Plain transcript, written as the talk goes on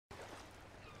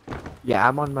Yeah,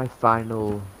 I'm on my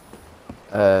final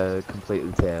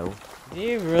completed tale. Do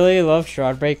you really love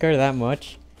Shroudbreaker that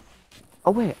much?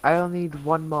 Oh wait, I only need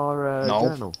one more No,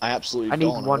 journal. I absolutely I need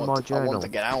don't. one more I want to journal.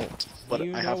 get out, Do but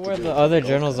you I know have to where do the it for the other gold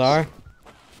journals test. are?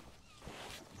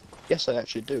 Yes, I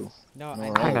actually do. No, No, I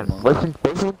all Hang know. of on, them. listen,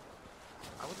 listen.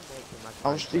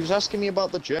 He was asking me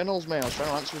about the journals, mate. I was trying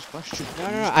to answer his question.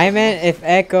 No. I meant if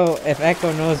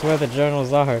Echo knows where the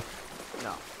journals are.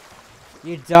 No,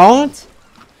 You don't?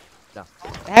 no.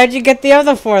 How'd you get the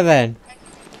other four then?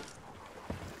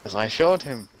 As I showed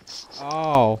him.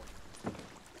 Oh.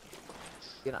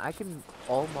 You know, I can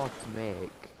almost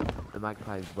make the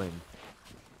magpies win.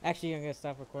 Actually, I'm gonna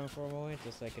stop recording for a moment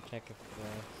just so I can check if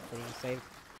the footage is saved.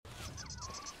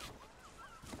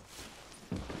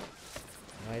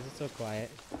 Why is it so quiet?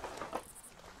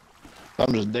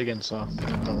 I'm just digging, so I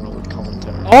don't really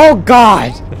commentary. Oh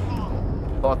God!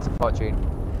 Lots of fortune.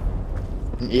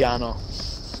 Yeah, I know.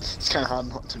 It's kind of hard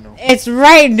not to know. It's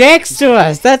right next to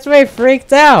us! That's why I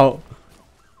freaked out!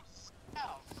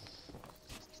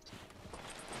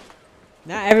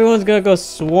 Now everyone's gonna go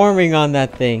swarming on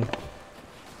that thing.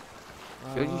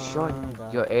 You're just showing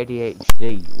God. your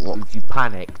ADHD. You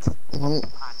panicked.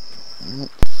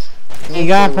 You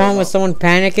got a problem with someone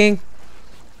panicking?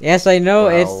 Yes, I know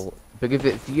Well, because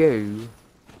it's you.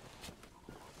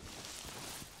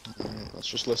 Let's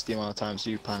just list the amount of times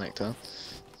you panicked, huh?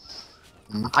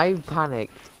 I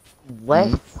panicked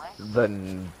less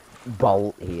than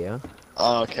Bolt here.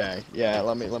 Okay, yeah.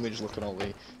 Let me just look at all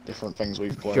the different things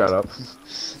we've played. Shut up.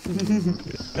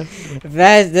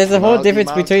 there's a whole The difference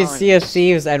amount of between Sea of times.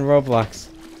 Thieves and Roblox.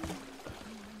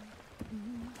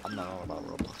 I'm not all about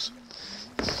Roblox.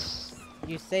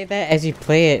 You say that as you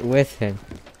play it with him.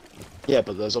 Yeah,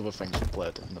 but there's other things we've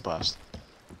played in the past.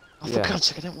 Oh, for Yeah. God's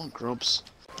sake, I didn't want grubs.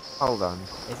 Hold on.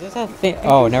 Is this a thing?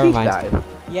 Oh, never He mind. died.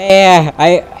 Yeah,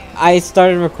 I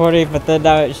started recording, but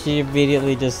then she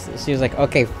immediately she was like,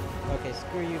 okay,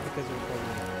 screw you because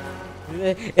you're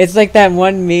recording. It's like that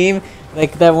one meme,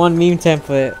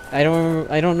 template. I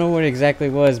don't know what it exactly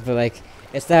was, but like,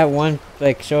 it's that one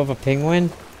like show of a penguin,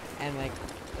 and like,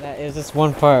 that is this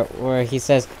one part where he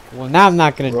says, well, now I'm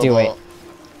not gonna do it. Robot.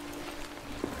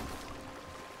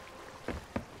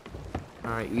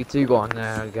 Alright, you two go on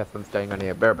there. I guess I'm staying on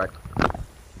here. Bear back.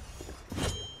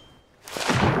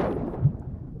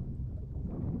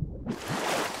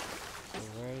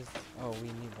 Where's? Oh, we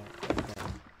need that. Okay.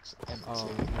 It's empty.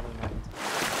 Oh, never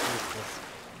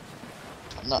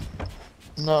mind.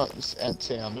 No, it's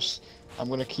empty. I'm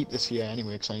gonna keep this here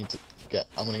anyway because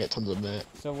I'm gonna get tons of meat.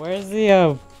 So where's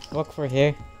the book for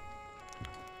here?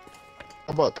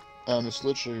 A book. It's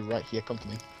literally right here. Come to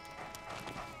me.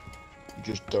 You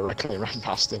just directly ran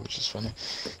past it, which is funny.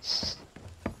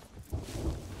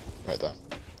 Right there.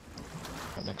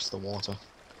 Right next to the water.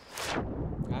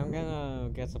 I'm gonna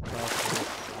get supplies for this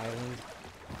island.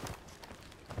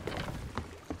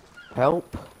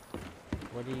 Help.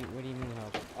 What do you mean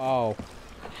help? Oh.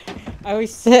 I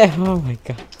always said, oh my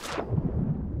god.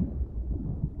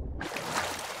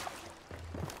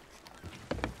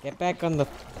 Get back on the...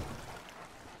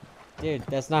 Dude,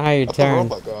 that's not how you Where'd the turn.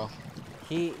 robot go?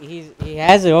 He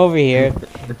has it over here.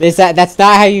 That's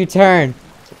not how you turn.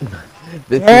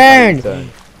 This Turn! is how you turn.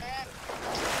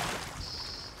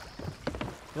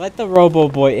 Let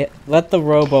the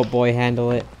Robo Boy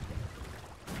handle it.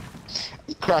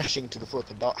 Crashing to the foot of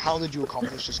the dot. How did you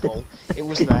accomplish this goal? It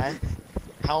was there.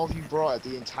 How have you brought it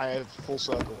the entire full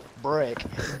circle? Brake.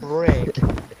 Oh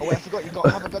wait, I forgot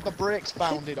haven't got the brakes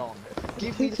bounded on.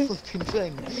 Give me the flipping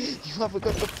thing. You haven't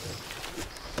got the...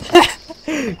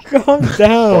 Calm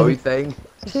down. What are we saying?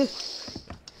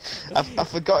 I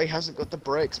forgot he hasn't got the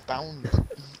brakes bound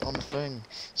on the thing.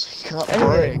 So he can't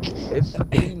brake. It's a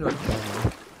peanut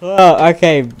channel. Oh,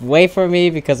 okay. Wait for me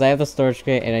because I have the storage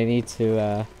crate and I need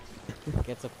to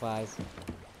get supplies.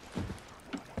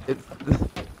 It's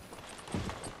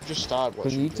Just start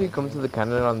watching. Can you two come to the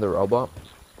cannon on the robot?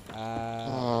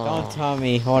 Don't tell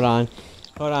me. Hold on.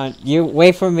 You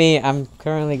wait for me. I'm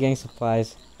currently getting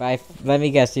supplies. Let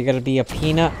me guess. You're gonna be a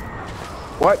peanut.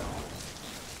 What?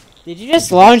 Did you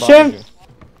just launch him?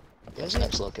 Here's the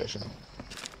next location.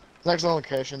 Next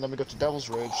location, then we go to Devil's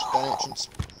Ridge, then entrance.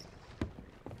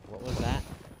 What was that?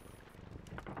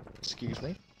 Excuse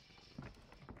me.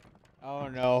 Oh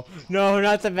no! No,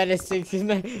 not the menacing.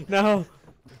 No!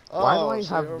 Why do Oh, I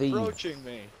so have you're these? approaching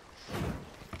me.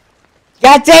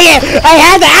 God dang it! I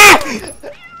had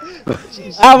that!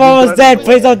 I'm almost dead.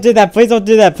 Please don't do that. Please don't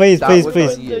do that. Please. That Please. was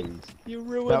Please. on you. You That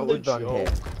ruined the was on him.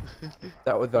 joke.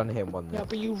 That was on him, wasn't Yeah, it?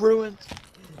 but you ruined.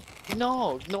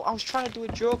 No, I was trying to do a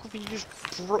joke with you. You just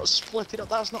split it up.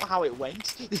 That's not how it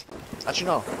went. Actually,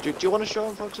 no. Do you want to show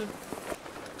him, folks?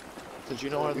 Did you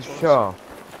know how this works? Sure.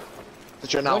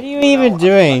 Did you know? What are you even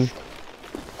doing?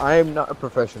 I am not a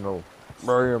professional.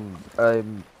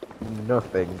 I'm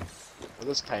nothing. With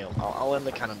this tail, I'll end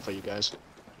the cannon for you guys.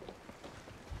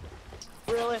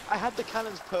 Really? I had the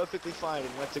cannons perfectly fine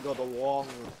and went to go the long.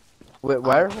 Wait,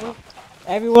 where?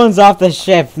 Everyone's off the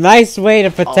ship. Nice way to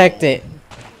protect it.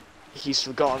 He's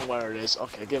forgotten where it is.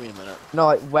 Okay, give me a minute. No,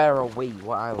 like, where are we?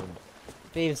 What island?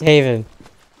 Thieves Haven.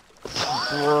 He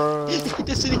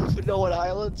doesn't even know what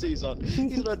island he's on.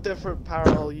 He's in a different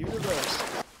parallel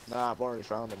universe. Nah, I've already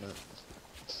found him.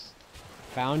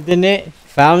 Found in it?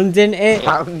 Found in it?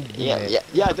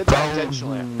 Yeah, I did that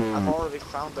intentionally. I've already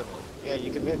found him. Yeah,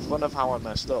 you can make fun of how I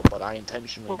messed up, but I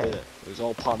intentionally did it. It was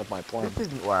all part of my plan. This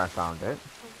isn't where I found it.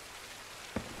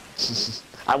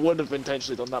 I would have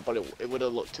intentionally done that, but it would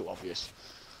have looked too obvious.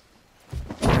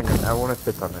 Hang on, I want to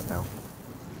sit on it now.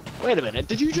 Wait a minute,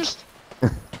 did you just...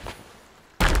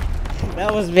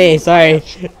 That was me, sorry.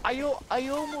 I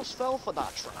almost fell for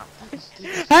that trap.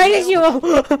 How did you?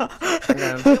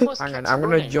 Hang on, I'm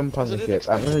gonna jump on the ship.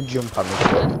 I'm gonna jump on the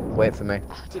ship. Wait for me.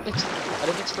 I didn't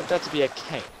expect that to be a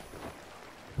cake.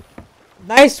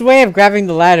 Nice way of grabbing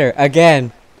the ladder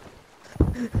again.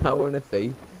 I wanna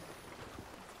see.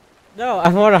 No, I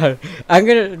wanna. I'm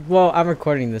gonna. Well, I'm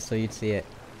recording this so you'd see it.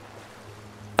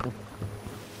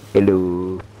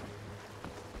 Hello.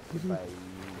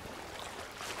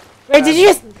 Wait, did you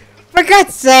just? For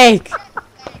God's sake!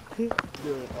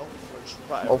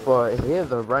 Oh, for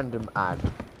here's a random ad.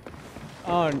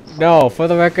 Oh no! For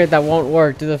the record, that won't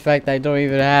work due to the fact that I don't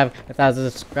even have 1,000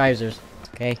 subscribers.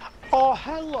 Okay. Oh,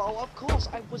 hello! Of course,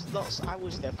 I was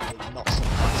definitely not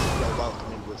surprised you're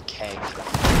welcoming with keg.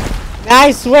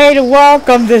 Nice way to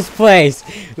welcome this place.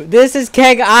 This is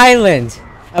Keg Island,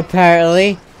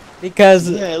 apparently, because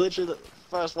yeah, literally the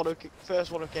first one who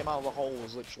came out of the hole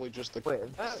was literally just the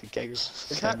kegs.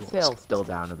 Is that sail still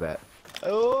down a bit?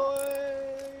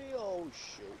 Oh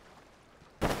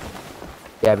shoot!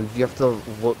 Yeah, because you have to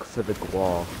look for the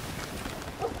claw.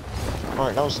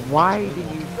 Alright, that was. Why do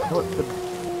you put the?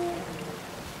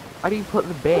 Why do you put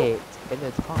the bait in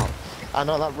the top? I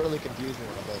know that really confused me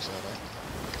when I first saw that.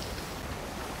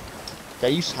 I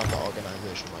used to have that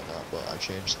organisation like that, but I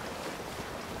changed.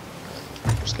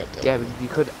 Just kept it. Yeah, because you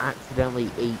could accidentally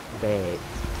eat bait.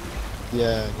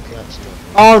 Yeah, you can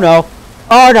accidentally. oh no,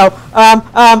 oh no,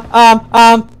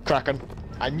 Kraken.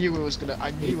 I knew it was gonna. I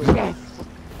knew it. Yes.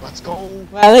 Let's go.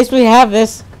 Well, at least we have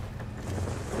this.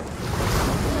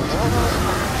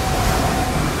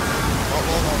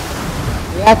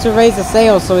 We have to raise the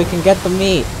sails so we can get the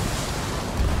meat.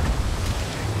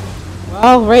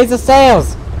 Well, raise the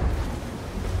sails.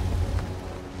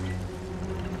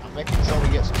 I'm making sure we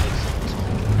get some meat.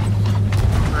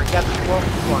 Alright, get the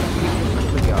closest one.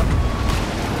 Here we go.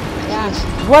 Yeah.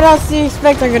 What else do you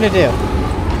expect I'm gonna do?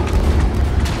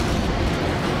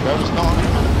 There was not a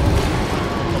cannon.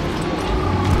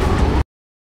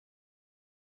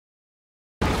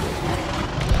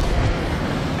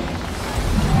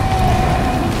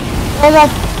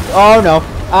 Oh no.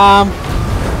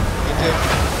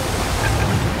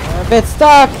 We're a bit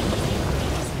stuck.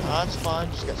 That's fine.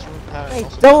 Just get some repairs. Hey,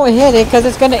 don't hit it, cause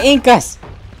it's gonna ink us.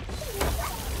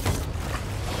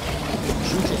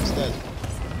 Shoot it instead.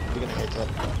 You're gonna hit it.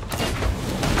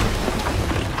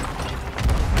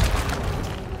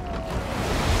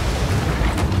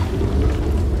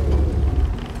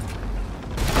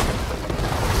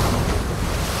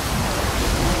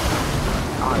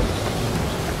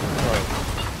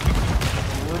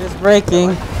 Wood is breaking.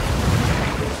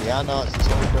 Yeah, no, it's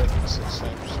only breaking. It's the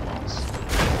same response.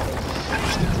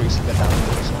 Just increasing the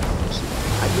damage.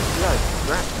 I just realized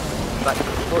that like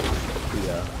foot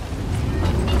here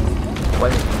when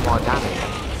it's more damage.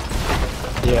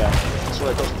 Yeah, that's what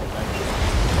it does.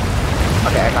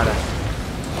 Okay, I got it.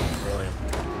 Brilliant.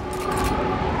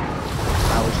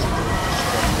 I was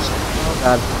Oh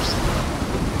god.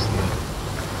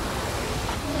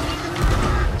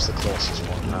 What's the closest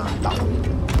one? That one.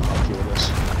 I'll deal with this.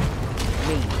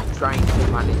 Me trying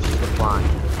to manage the fly.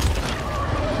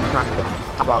 Kraken.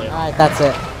 How about Alright, that's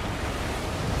it.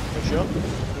 You sure?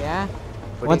 Yeah?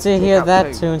 But Once it you took hear out that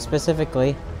two. tune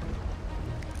specifically.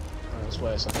 Let's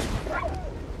wait a second.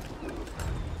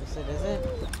 Is it?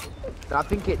 I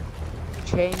think it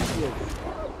changes.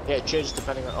 Yeah, it changes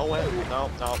depending on. Oh wait, no.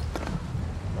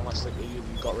 Unless you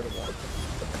got rid of one.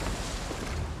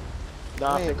 No,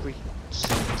 I think we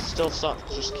still start.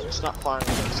 Just start firing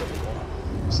against everyone.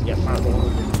 Just to get further.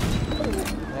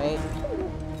 Right?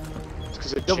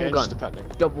 Because it Double changes gun. depending.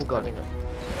 Double gun. Depending on.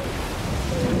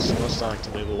 So we're starting to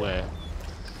move away.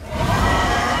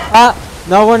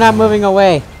 No, we're not moving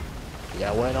away.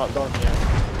 Yeah, we're not done yet.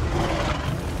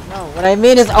 No, what I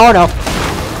mean is, oh no.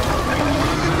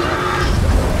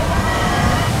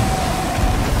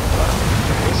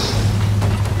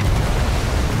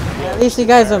 At least you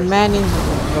guys are manning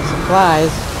the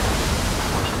supplies.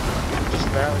 Just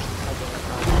barely.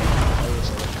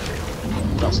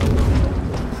 That's all.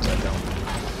 Set down.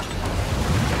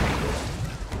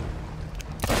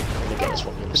 Get this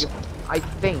one on the side. I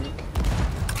think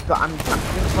that I'm gonna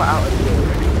put out a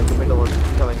here in the middle of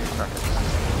killing the crackers.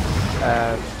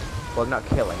 Well, not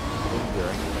killing,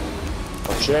 injuring.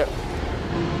 Oh shit.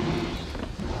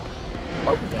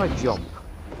 What if I jump?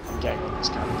 Getting on this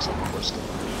camera, so I'm risking.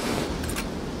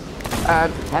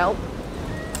 Help!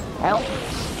 Help!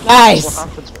 Nice! What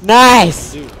happens when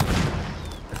Nice! you do?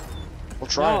 We'll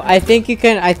try. No, I think you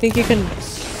can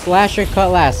slash your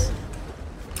cutlass.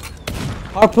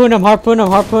 Harpoon him, harpoon him,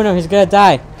 harpoon him, he's gonna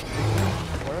die.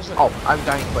 Where is it? Oh, I'm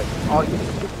dying quick. Oh, you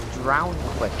just drown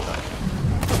quick though.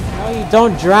 No, you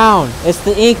don't drown. It's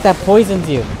the ink that poisons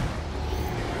you.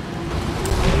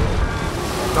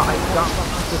 No, I don't want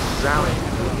to drown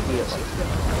immediately.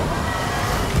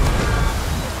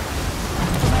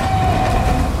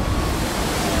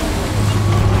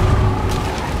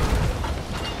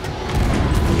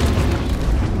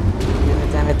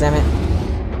 Damn it, damn it.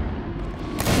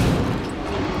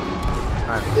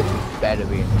 This is better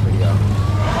being a video.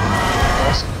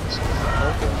 Awesome.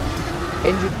 Okay.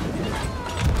 Injured.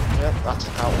 Yep, that's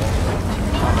how long.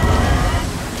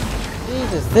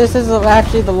 Jesus, this is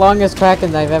actually the longest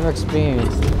Kraken I've ever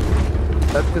experienced.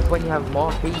 That's because when you have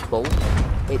more people,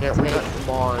 it takes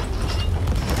more.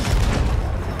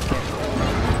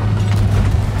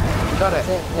 Got it.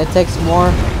 It takes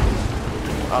more.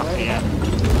 Oh, yeah.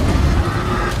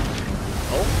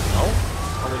 Oh, no.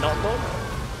 Are we not done?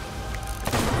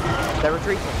 They're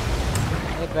retreating.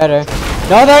 It better.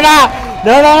 No, they're not!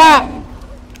 No, they're not!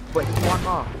 Wait, one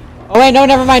more. Oh wait, no,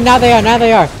 never mind. Now they are. Now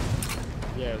they are.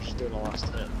 Yeah, we're just doing the last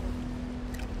hit.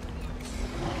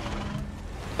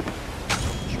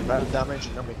 Shoot better damage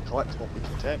and then we can collect what we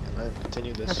can take and then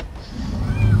continue this.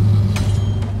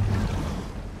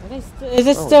 Is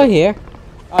it still here?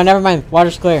 Oh, never mind.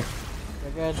 Water's clear.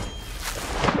 We're good.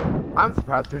 I'm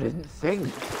surprised we didn't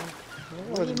sing.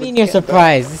 What do you mean you're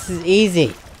surprised? This is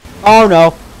easy. Oh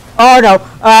no. Oh no.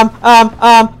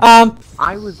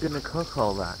 I was gonna cook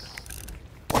all that.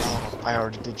 Oh, I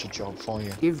already did your job for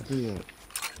you. Give me it.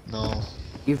 No.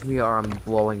 Give me or I'm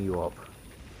blowing you up.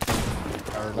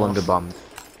 Fair enough. Wonder bombs.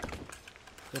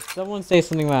 Did someone say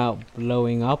something about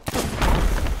blowing up?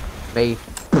 Me.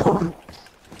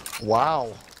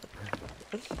 Wow.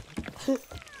 You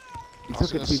I was took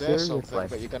it gonna too say something, seriously.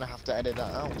 but you're gonna have to edit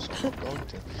that out, so I'm not going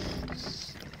to.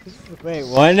 Wait,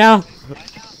 what now?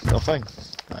 Nothing.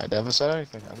 I never said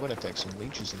anything. I'm gonna take some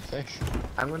leeches and fish.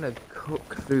 I'm gonna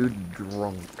cook food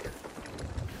drunk.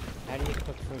 How do you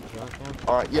cook food drunk now?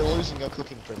 Alright, you're losing your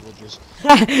cooking privileges.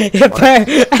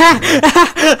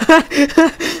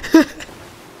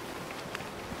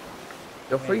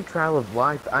 Your free trial of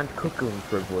life and cooking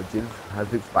privileges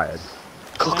has expired.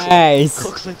 Nice.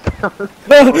 Cookling.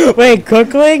 Wait,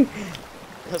 cookling?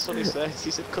 That's what he says. He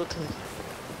said cookling.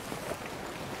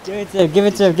 Give it to him, give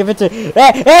it to him, give it to him.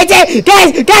 Hey,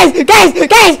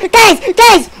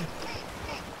 guys!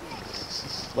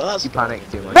 Well, that's You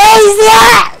panicked too much.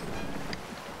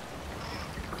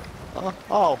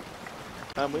 Oh.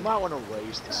 We might want to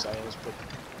raise the sails, but...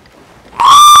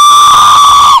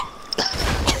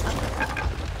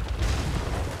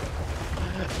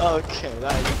 Okay,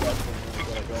 that is definitely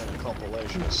gonna go in a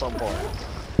compilation at some point.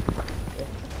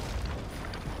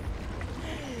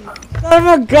 Son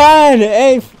of a gun!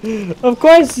 Hey, of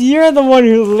course you're the one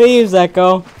who leaves,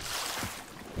 Echo.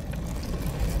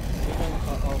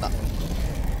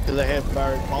 Do they have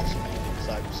buried boss music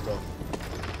type of stuff?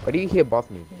 Why do you hear boss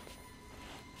music?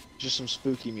 Just some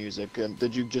spooky music. And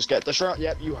did you just get the shroud?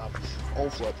 Yep, you have. All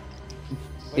flip.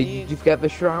 Did you just get the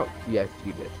shroud? Yes,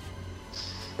 you did.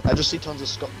 I just see tons of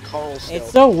coral skeletons.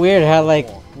 It's so weird how, like,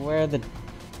 where the...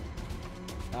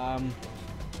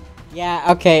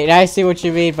 Yeah, okay, now I see what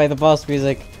you mean by the boss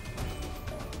music.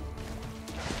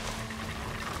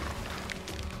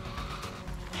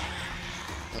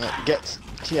 Get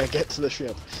to the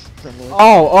ship.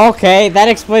 Oh, okay, that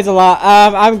explains a lot.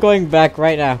 I'm going back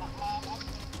right now.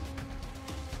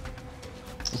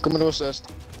 I'm coming to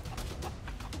assist.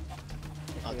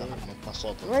 I don't have my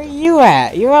sword. Where are you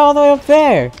at? You're all the way up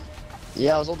there.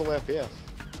 Yeah, I was all the way up here.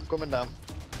 I'm coming down.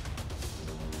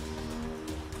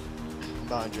 I'm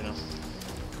behind you now.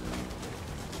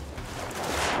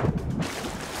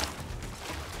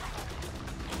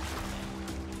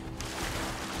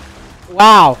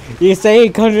 Wow, you say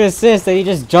you come to assist and you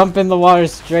just jump in the water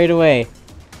straight away.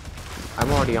 I'm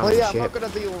already on Oh the yeah, I'm ship. not gonna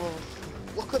deal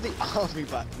with... Look at the army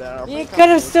back there. I You think could I'm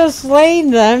have good. still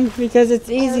slain them because it's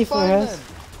easy for Fine us. then.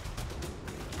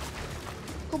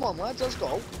 Come on lads, let's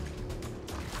go.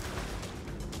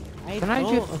 Can I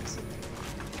just...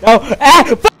 No!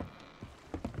 Ah!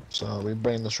 So we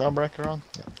bring the shroud breaker on?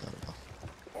 Yeah, there we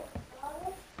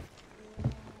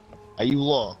go. Are you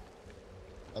low?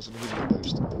 That's gonna give you a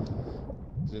boost.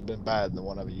 It's been bad than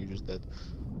whatever you just did.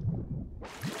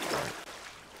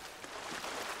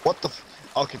 What the f—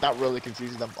 okay, that really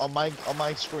confuses them. On my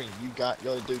screen, your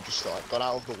dude just got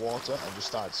out of the water and just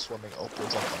started swimming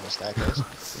upwards up on the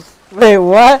staircase. Wait,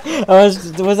 what?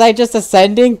 Was I just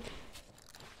ascending?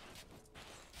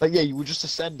 Like yeah, you were just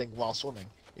ascending while swimming.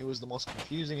 It was the most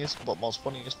confusingest but most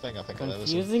funniest thing I think I've ever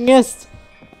seen. Confusingest?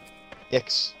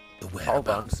 Yes. The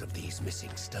whereabouts of these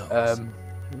missing stones.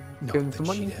 Not Can that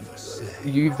someone she'd ever say.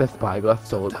 use the spyglass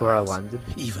to look where I landed?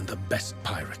 Even the best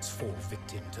pirates fall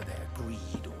victim to their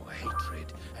greed or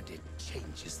hatred, and it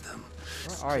changes them.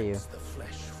 Where are you? Strips the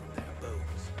flesh from their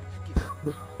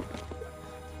bones.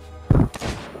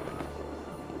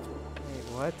 Wait,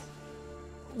 what?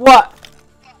 What?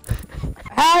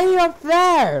 How are you up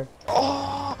there?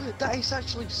 Oh, that is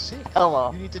actually sick.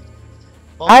 Hello. You need to.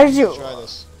 How did need you- to try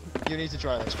this? You need to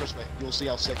try this. Trust me, you'll see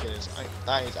how sick it is.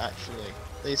 That is actually.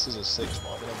 This is a sick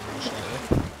spot. I've never seen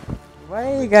it.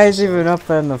 Why are you guys even up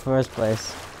there in the first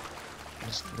place? I'm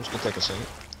just gonna take a seat.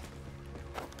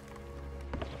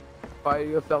 Fire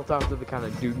yourself down to the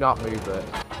cannon. Do not move it.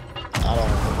 I don't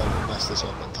want to mess this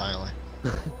up entirely.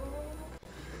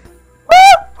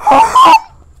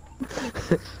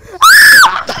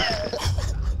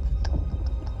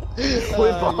 We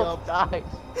both died.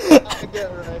 I get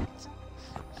wrecked.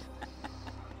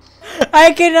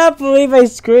 I cannot believe I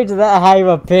screamed that high of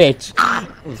a pitch. I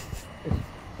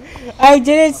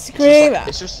didn't scream.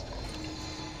 It's just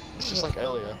like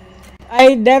earlier.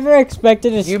 I never expected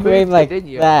to You scream moved it, like didn't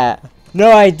you? that.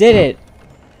 No, I didn't.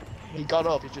 He got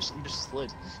up. He just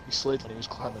slid. He slid when he was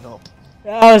climbing up.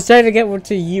 I was trying to get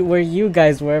to you where you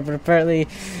guys were, but apparently,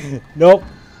 nope.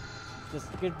 Just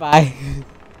goodbye.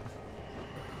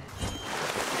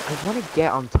 I want to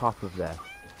get on top of there.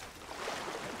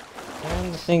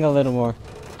 Turn the thing a little more.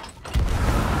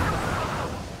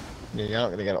 Yeah, you're not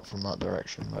gonna get up from that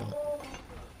direction, but.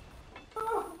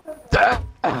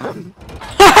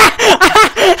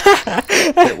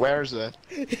 Wait, where is it?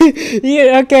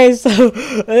 Yeah. Okay. So,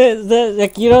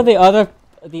 like you know the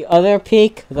other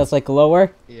peak that's like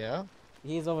lower. Yeah.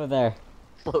 He's over there.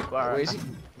 Look where Where is he?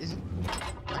 Is it?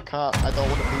 I can't. I don't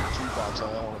want to beat too far, so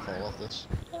I don't want to fall off this.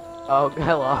 Oh,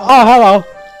 hello. Oh, hello.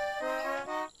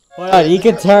 Hold on. You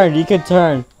can turn. You can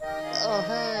turn. Oh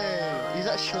hey, he's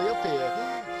actually up here.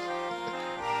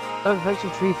 Oh, there's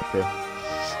some trees up here.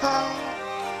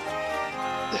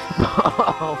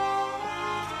 Oh.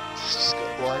 Just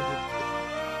got blinded.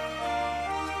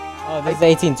 Oh, this is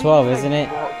 1812, isn't it?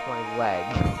 Broke my leg.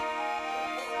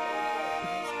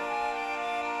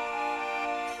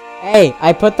 Hey,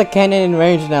 I put the cannon in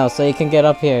range now, so you can get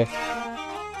up here.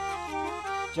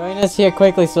 Join us here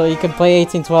quickly, so you can play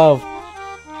 1812.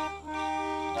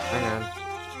 Hang on.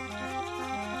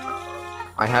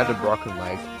 I had a broken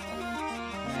leg.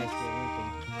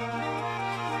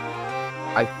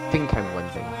 I think I'm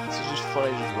limping. This is just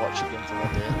footage of watching him from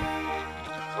up here.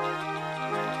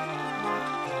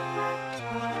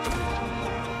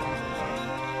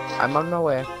 I'm on my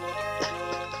way.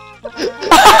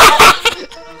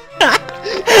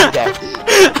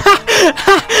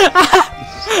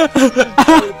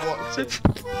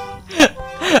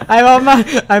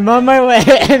 I'm on my way,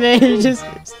 and then you just.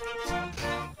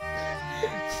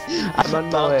 I'm on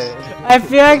my way. I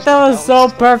feel like that was so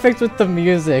perfect with the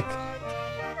music.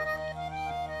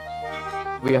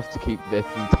 We have to keep this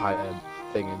entire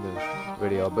thing in the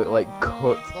video, but like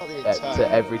cut Not the it entire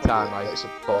to every video, time I it's a-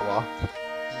 fall off.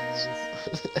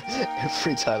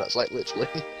 Every time, that's like literally.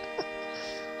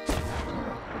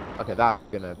 Okay, that's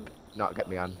gonna not get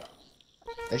me on.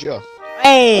 Hey, sure.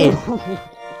 Hey! Hey,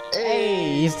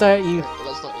 Hey, you start you.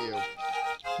 That's not you.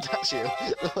 That's you.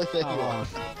 There you are.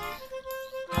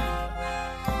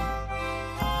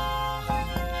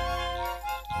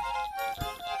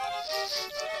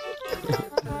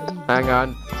 Hang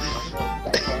on.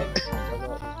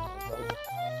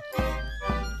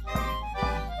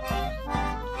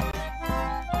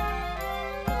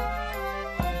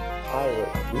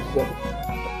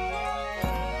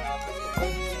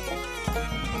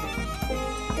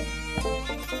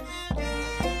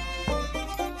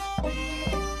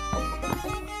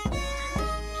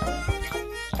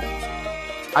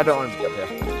 I don't want to be up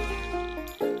here.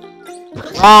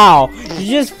 Wow! You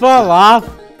just fall off?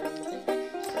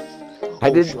 I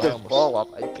Oh, didn't shoot, just fall off,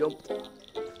 I jumped.